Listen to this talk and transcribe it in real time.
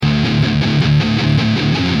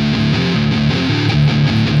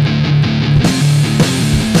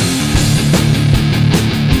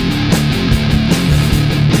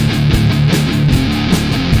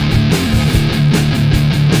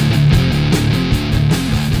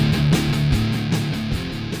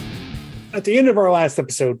At the end of our last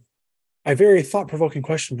episode, a very thought-provoking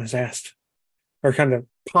question was asked, or kind of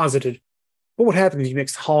posited. What would happen if you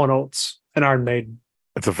mixed Hall & Oates and Iron Maiden?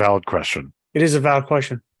 It's a valid question. It is a valid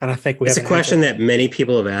question, and I think it's a question that many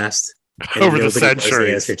people have asked over the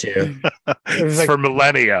centuries. The answer to. Like, for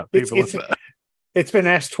millennia. It's been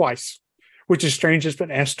asked twice, which is strange. It's been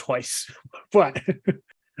asked twice, but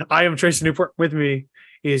I am Tracey Newport. With me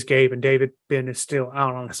is Gabe, and David Ben is still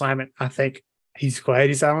out on assignment. I think he's glad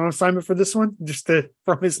he's out on assignment for this one,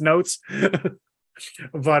 from his notes.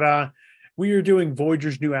 But we are doing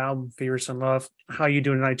Voyager's new album, Fears and Love. How you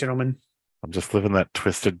doing tonight, gentlemen? I'm just living that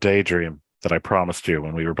twisted daydream that I promised you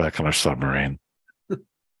when we were back on our submarine.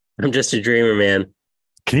 I'm just a dreamer, man.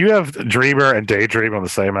 Can you have Dreamer and Daydream on the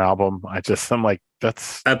same album? I'm like,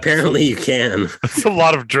 that's... Apparently you can. That's a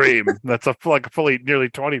lot of dream. That's fully nearly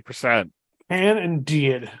 20%. Can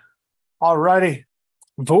indeed. Alrighty.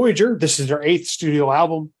 Voyager, this is their 8th studio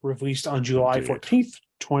album, released on July 14th,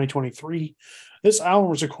 2023. This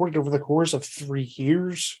album was recorded over the course of 3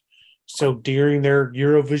 years. So during their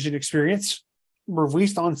Eurovision experience,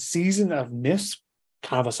 released on Season of Mist.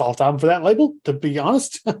 Kind of a soft album for that label, to be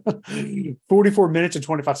honest. 44 minutes and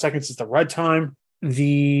 25 seconds is the red time.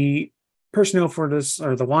 The personnel for this,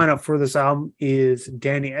 or the lineup for this album, is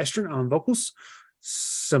Danny Estrin on vocals,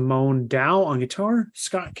 Simone Dow on guitar,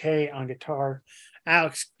 Scott Kay on guitar,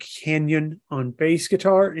 Alex Kenyon on bass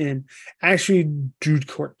guitar, and Ashley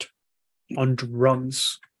Drudecourt on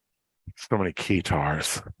drums. So many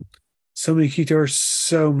guitars. So many guitars,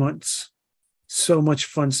 so much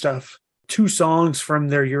fun stuff. 2 songs from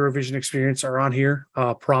their Eurovision experience are on here,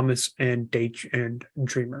 Promise and Date and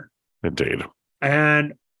Dreamer. Indeed.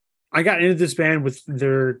 And I got into this band with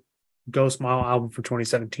their Ghost Mile album from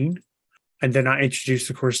 2017. And then I introduced,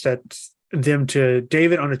 of course, them to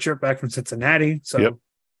David on a trip back from Cincinnati. So yep.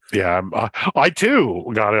 Yeah, I too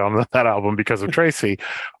got it on that album because of Tracey.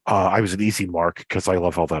 I was an easy mark because I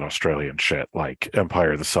love all that Australian shit, like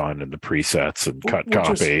Empire of the Sun and the presets and cut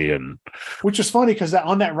copy. Which is funny because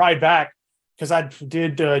on that ride back, because I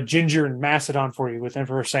did Ginger and Macedon for you with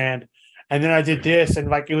Emperor Sand, and then I did this, and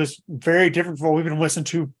like it was very different from what we've been listening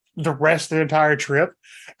to the rest of the entire trip.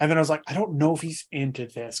 And then I was like, I don't know if he's into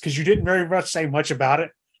this because you didn't very much say much about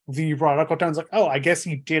it. You brought it up a couple times, like, oh, I guess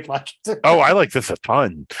he did like it. Oh, I like this a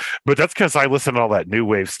ton, but that's because I listen to all that new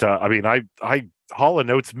wave stuff. I mean, I Hall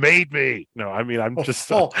 & Oates made me. No, I mean, I'm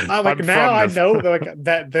just. I'm like, now I know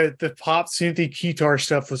that the pop synthy guitar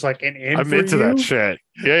stuff was like an in. I'm into that shit.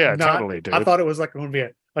 Yeah, totally, dude. I thought it was like going to be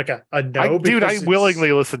a no. Dude, I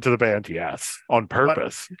willingly listened to the band, yes, on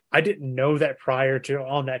purpose. I didn't know that prior to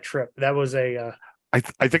on that trip. That was a. I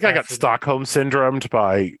think I got Stockholm syndromed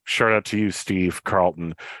by, shout out to you, Steve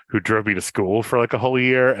Carlton, who drove me to school for like a whole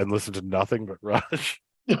year and listened to nothing but Rush.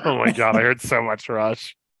 Oh my God, I heard so much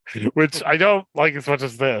Rush, which I don't like as much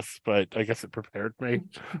as this, but I guess it prepared me.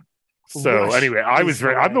 So Rush anyway, I'm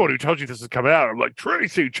the one who told you this is coming out. I'm like,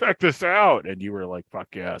 Tracey, check this out. And you were like, fuck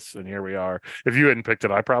yes. And here we are. If you hadn't picked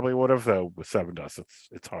it, I probably would have, though with Seven Dust,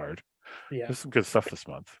 it's hard. Yeah. There's some good stuff this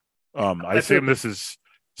month. I assume this is.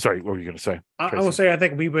 Sorry, what were you going to say? I will say, I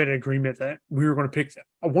think we made an agreement that we were going to pick.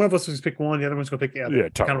 One of us was pick one, the other one's going to pick the other. Yeah,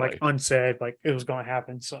 totally. Kind of like unsaid, like it was going to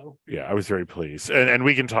happen. So yeah, I was very pleased, and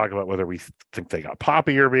we can talk about whether we think they got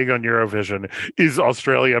poppier being on Eurovision. Is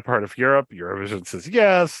Australia part of Europe? Eurovision says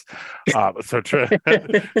yes. That's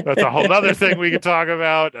a whole other thing we can talk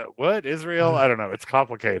about. What Israel? I don't know. It's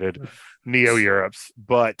complicated. Neo Europe's,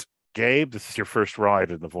 but Gabe, this is your first ride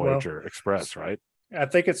in the Voyager Express, right? I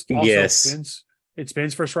think it's also It's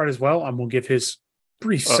Ben's first ride as well. I'm going to give his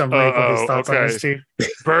brief summary of his thoughts on this too.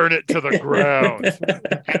 Burn it to the ground.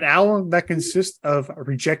 An album that consists of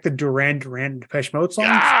rejected Duran Duran and Depeche Mode songs.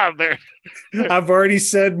 I've already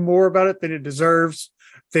said more about it than it deserves.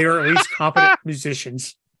 They are at least competent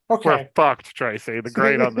musicians. Okay. We're fucked, Tracey. The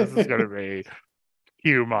grade on this is going to be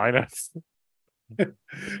Q minus.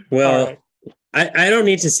 Well, right. I don't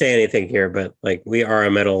need to say anything here, but like we are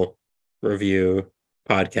a metal review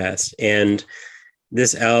podcast, and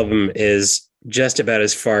this album is just about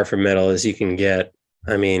as far from metal as you can get.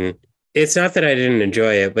 I mean, it's not that I didn't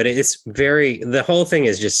enjoy it, but the whole thing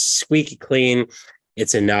is just squeaky clean.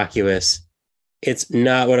 It's innocuous. It's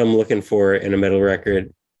not what I'm looking for in a metal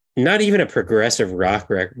record. Not even a progressive rock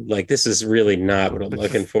record. Like, this is really not what I'm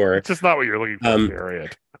looking for. It's just not what you're looking for,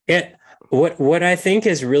 period. What I think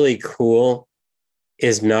is really cool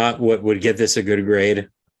is not what would get this a good grade.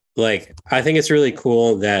 Like, I think it's really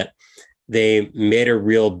cool that they made a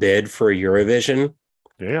real bid for Eurovision.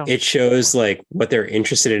 Yeah. It shows like what they're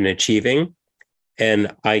interested in achieving.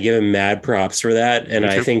 And I give them mad props for that. And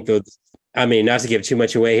I think not to give too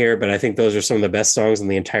much away here, but I think those are some of the best songs on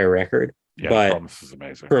the entire record. Yeah, but Promise is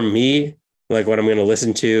amazing. For me, like what I'm going to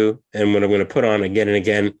listen to and what I'm going to put on again and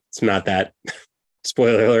again, it's not that.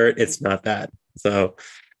 Spoiler alert, it's not that. So,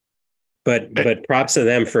 but props to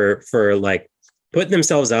them for like putting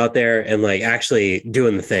themselves out there and like actually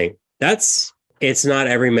doing the thing. It's not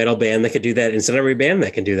every metal band that could do that. It's not every band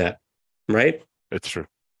that can do that, right? It's true.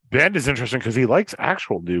 Band is interesting because he likes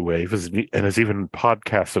actual new wave and has even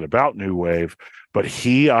podcasted about new wave. But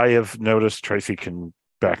I have noticed, Tracey can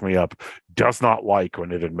back me up, does not like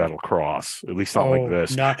when it did metal cross, at least not like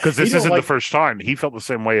this. Because this isn't the first time. He felt the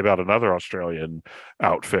same way about another Australian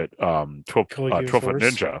outfit, 12-Foot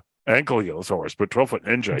Ninja and Caligulasaurus, but 12-Foot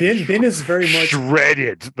Ninja. Ben is very much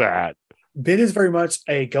shredded that. Ben is very much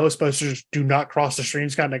a Ghostbusters do not cross the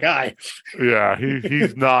streams kind of guy. Yeah,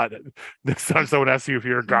 he's not. Next time someone asks you if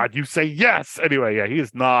you're a god, you say yes. Anyway, yeah, he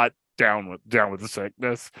is not down with the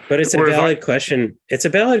sickness. But it's a valid question. It's a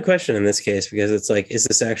valid question in this case because it's like, is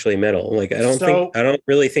this actually metal? Like, I don't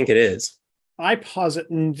really think it is. I posit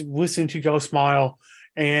and listen to Ghost Mile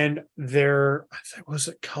and their, was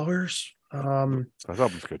it Colors?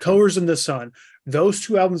 Colors in the Sun. Those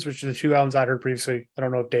two albums, which are the two albums I heard previously. I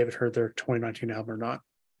don't know if David heard their 2019 album or not.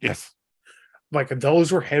 Yes. Like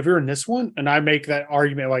those were heavier in this one. And I make that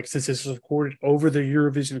argument, like, since this was recorded over the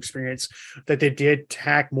Eurovision experience, that they did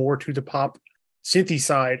tack more to the pop synthy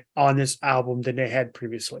side on this album than they had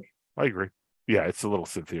previously. I agree. Yeah, it's a little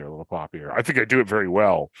synthier, a little poppier. I think I do it very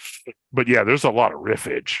well. But yeah, there's a lot of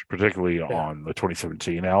riffage, particularly on the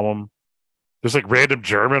 2017 album. There's like random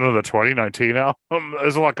German on the 2019 album.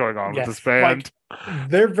 There's a lot going on with this band. Like,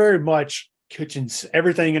 they're very much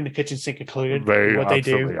everything in the kitchen sink included. What they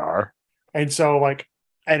do are. And so, like,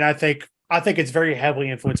 and I think it's very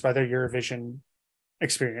heavily influenced by their Eurovision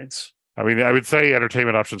experience. I mean, I would say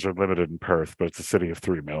entertainment options are limited in Perth, but it's a city of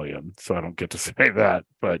 3 million, so I don't get to say that.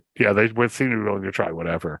 But yeah, they seem to be willing to try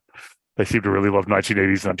whatever. They seem to really love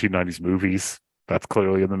 1980s, 1990s movies. That's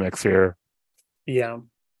clearly in the mix here. Yeah.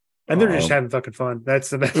 And they're just having fucking fun.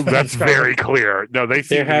 That's the best. That's very clear. No,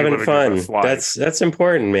 they're having fun. That's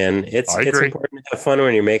important, man. It's important to have fun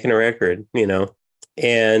when you're making a record, you know.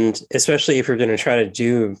 And especially if you're going to try to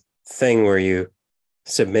do a thing where you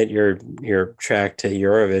submit your track to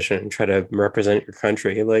Eurovision and try to represent your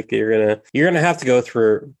country, like you're gonna have to go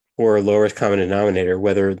through for lowest common denominator,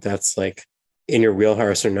 whether that's like in your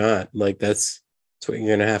wheelhouse or not. Like that's what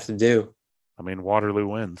you're gonna have to do. I mean, Waterloo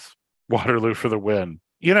wins. Waterloo for the win.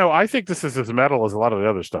 You know, I think this is as metal as a lot of the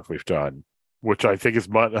other stuff we've done, which I think is.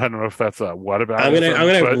 I don't know if that's a what about. I'm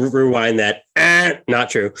gonna rewind that. Not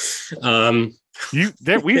true.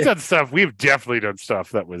 We've done stuff. We've definitely done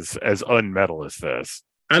stuff that was as unmetal as this.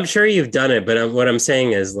 I'm sure you've done it, but what I'm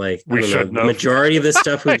saying is, like, the majority of the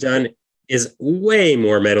stuff we've done is way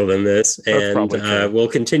more metal than this, and will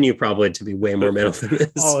continue probably to be way more metal than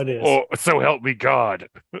this. Oh, it is. Oh, so help me God.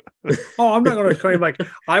 I'm not going to claim, like,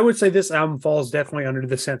 I would say this album falls definitely under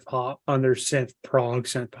the synth pop, under synth prog,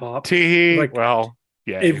 synth pop. Like, well,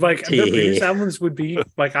 yeah. If like their previous albums would be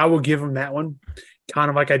like, I will give them that one, kind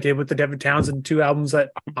of like I did with the Devin Townsend 2 albums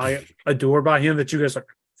that I adore by him. That you guys are like,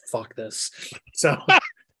 fuck this. So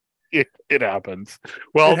it happens.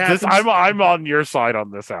 Well, I'm on your side on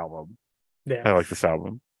this album. Yeah, I like this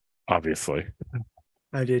album, obviously.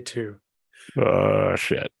 I did too.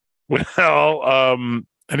 Shit. Well,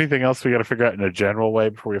 anything else we got to figure out in a general way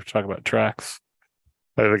before we have to talk about tracks?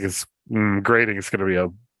 I think it's grading is going to be a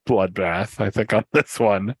bloodbath, I think, on this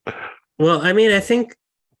one. Well, I mean, I think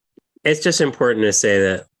it's just important to say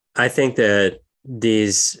that I think that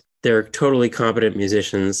they're totally competent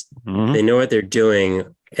musicians. Mm-hmm. They know what they're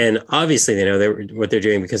doing. And obviously they know what they're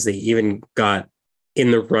doing because they even got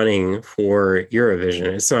in the running for Eurovision.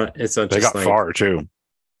 It's not they just got like, far too.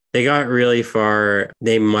 They got really far.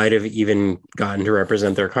 They might have even gotten to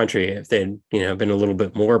represent their country if they'd, been a little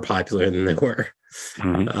bit more popular than they were.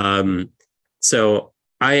 Mm-hmm. So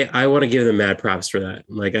I want to give them mad props for that.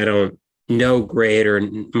 Like, I don't know grade, or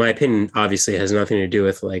my opinion obviously has nothing to do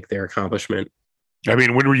with like their accomplishment. I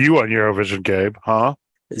mean, when were you on Eurovision, Gabe? Huh?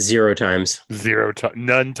 0 times.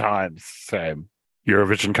 None times. Same.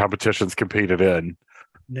 Eurovision competitions competed in.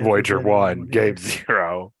 Voyager 1, Gabe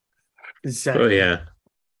 0. Exactly. Oh yeah.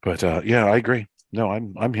 But yeah, I agree. No,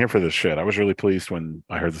 I'm here for this shit. I was really pleased when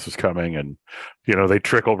I heard this was coming, and they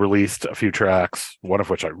trickle released a few tracks, one of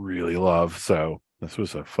which I really love. So this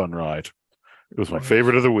was a fun ride. It was my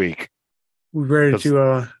favorite of the week. We ready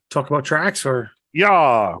to talk about tracks, or?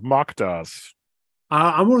 Yeah, mock does.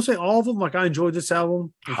 I'm going to say all of them. Like, I enjoyed this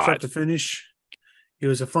album from start to finish. It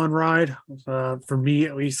was a fun ride. For me,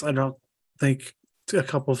 at least. I don't think a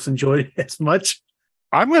couple of us enjoyed it as much.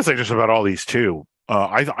 I'm going to say just about all these too.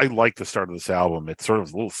 I like the start of this album. It's sort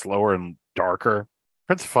of a little slower and darker.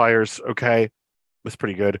 Prince of Fire's okay. Was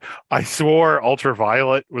pretty good. I swore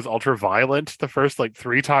Ultraviolet was ultra-violent the first like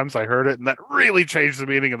 3 times I heard it, and that really changed the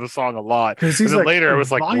meaning of the song a lot. And then like, later I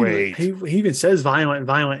was like, wait. He even says violent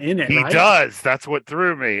in it, He right? does. That's what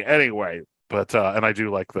threw me. Anyway, but and I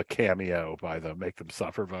do like the cameo by the Make Them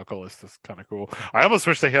Suffer vocalist. It's kind of cool. I almost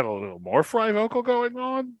wish they had a little more fry vocal going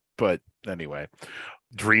on, but anyway.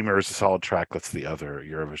 Dreamer is a solid track. That's the other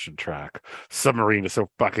Eurovision track. Submarine is so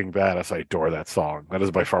fucking badass. I adore that song. That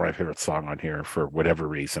is by far my favorite song on here for whatever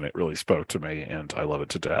reason. It really spoke to me, and I love it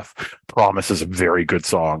to death. Promise is a very good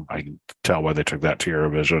song. I can tell why they took that to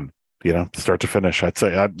Eurovision. Start to finish. I'd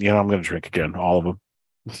say, I'm going to drink again. All of them.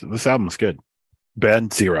 This album's good.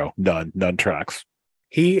 Ben, 0. None tracks.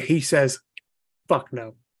 He says, fuck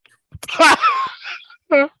no.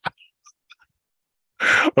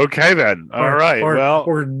 Okay then. All right.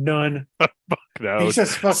 Or none. Fuck no. He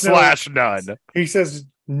says fuck / none. He says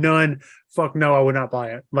none. Fuck no, I would not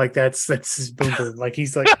buy it. Like that's his boom boom. Like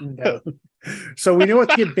he's like no. So we know what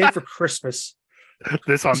to get Ben for Christmas.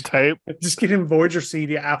 This on tape. Just get him Voyager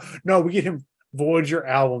CD. No, we get him Voyager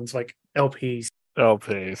albums like LPs.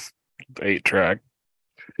 8-track.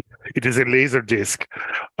 It is a laser disc.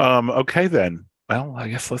 Okay then. Well, I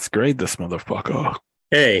guess let's grade this motherfucker.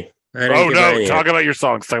 Hey. Talk about your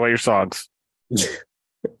songs. Talk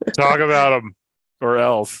about them, or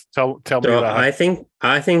else tell me that.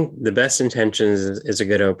 I think The Best Intentions is a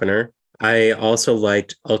good opener. I also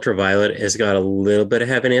liked Ultraviolet. It's got a little bit of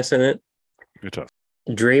heaviness in it. Good tough.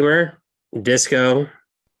 Dreamer, disco,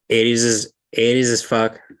 80s is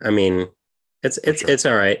fuck. I mean, it's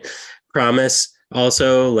all right. Promise,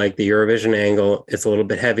 also like the Eurovision angle, it's a little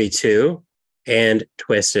bit heavy too. And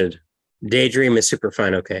Twisted. Daydream is super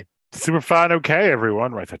fine. Okay. Super fine. Okay,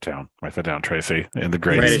 everyone. Write that down, Tracey. In the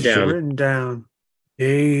grades. Write it down. Written down.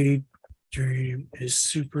 Daydream is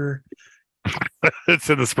super. It's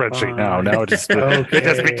in the spreadsheet now. Now it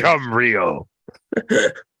has become real.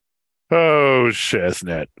 Oh,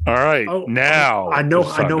 shiznit. All right. Now I know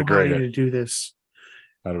how I need to do this.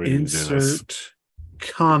 How do we insert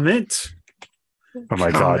comment? Oh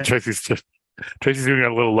my God. Tracey's doing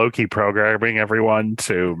a little low-key programming, everyone,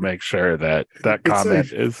 to make sure that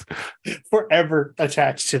comment is forever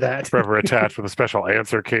attached to that. Forever attached with a special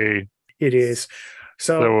answer key. It is.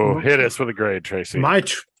 So hit us with a grade, Tracey. My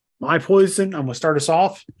poison, I'm going to start us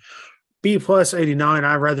off. B+ 89.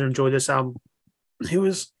 I rather enjoy this album. It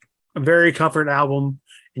was a very comfort album,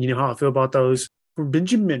 and you know how I feel about those. For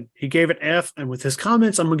Benjamin, he gave an F, and with his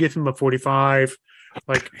comments, I'm going to give him a 45.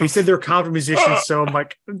 Like he said, they're competent musicians, so I'm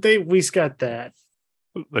like, we got that.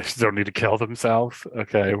 They just don't need to kill themselves.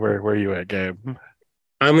 Okay, where are you at, Gabe?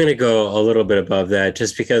 I'm gonna go a little bit above that,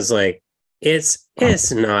 just because like it's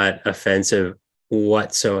not offensive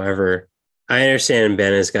whatsoever. I understand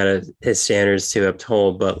Ben has got his standards to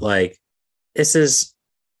uphold, but like this is,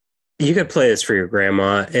 you could play this for your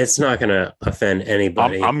grandma. It's not gonna offend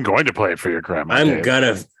anybody. I'm going to play it for your grandma.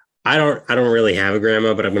 I don't really have a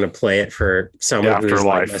grandma, but I'm going to play it for someone who's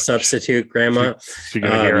like a substitute grandma. She's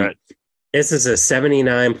going to hear it. This is a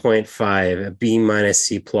 79.5, a B-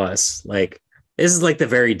 C+. Like this is like the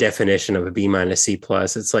very definition of a B- C+.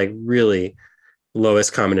 It's like really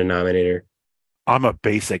lowest common denominator. I'm a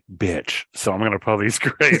basic bitch, so I'm going to pull these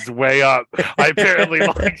grades way up. I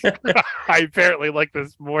apparently like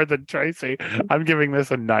this more than Tracey. I'm giving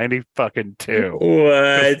this a 92.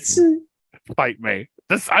 What? Fight me.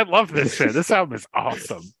 I love this shit. This album is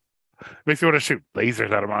awesome. Makes me want to shoot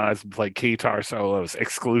lasers out of my eyes and play guitar solos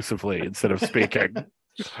exclusively instead of speaking.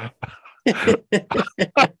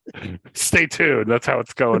 Stay tuned. That's how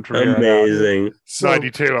it's going for me. Amazing. So,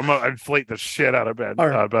 92. I'm gonna inflate the shit out of Ben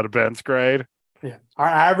about a Ben's grade. Yeah, our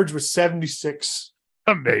average was 76.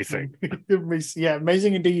 Amazing. Yeah,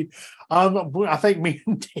 amazing indeed. I think me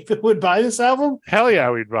and David would buy this album. Hell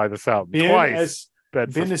yeah, we'd buy this album twice.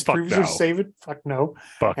 Ben has previously saved it. Fuck no.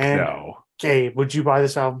 Fuck no. Gabe, would you buy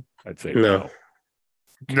this album? I'd say no.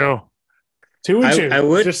 2 and 2. I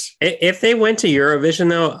would. If they went to Eurovision,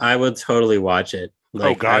 though, I would totally watch it.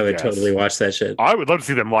 Like, I would totally watch that shit. I would love to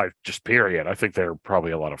see them live, just period. I think they're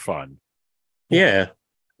probably a lot of fun. Yeah.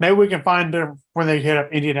 Maybe we can find them when they hit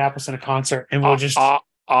up Indianapolis in a concert, and we'll just...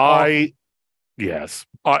 Yes.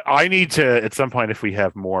 I need to, at some point, if we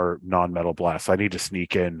have more non-metal blasts, I need to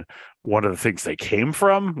sneak in one of the things they came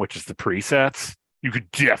from, which is the presets. You could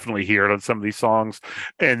definitely hear it on some of these songs.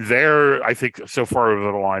 And they're, I think, so far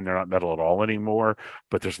over the line, they're not metal at all anymore,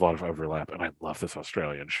 but there's a lot of overlap. And I love this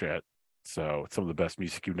Australian shit. So it's some of the best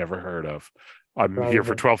music you've never heard of. I'm here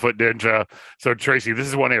for 12-foot ninja. So Tracey, this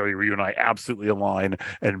is one area where you and I absolutely align,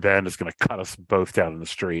 and Ben is going to cut us both down in the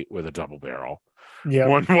street with a double barrel. Yeah,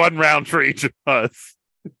 one round for each of us.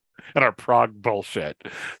 And our Prog bullshit.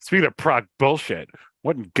 Speaking of Prog bullshit,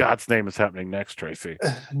 what in God's name is happening next, Tracey?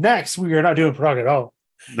 Next, we are not doing Prog at all.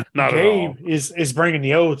 Not Gabe at all. is bringing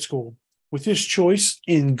the old school with his choice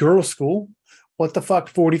in girl school. What the fuck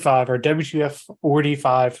 45 or WTF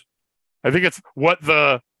 45? I think it's what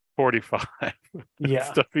the 45.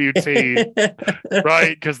 Yeah. It's WT,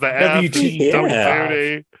 right? Because the F is double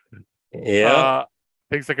duty. Yeah.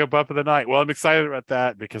 Things that go bump in the night. Well, I'm excited about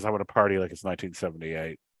that because I want to party like it's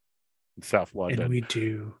 1978 in South London. And we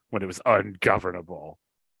do. When it was ungovernable.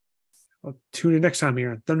 Well, tune in next time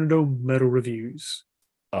here on Thunderdome Metal Reviews.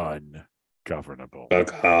 Ungovernable.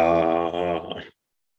 Okay.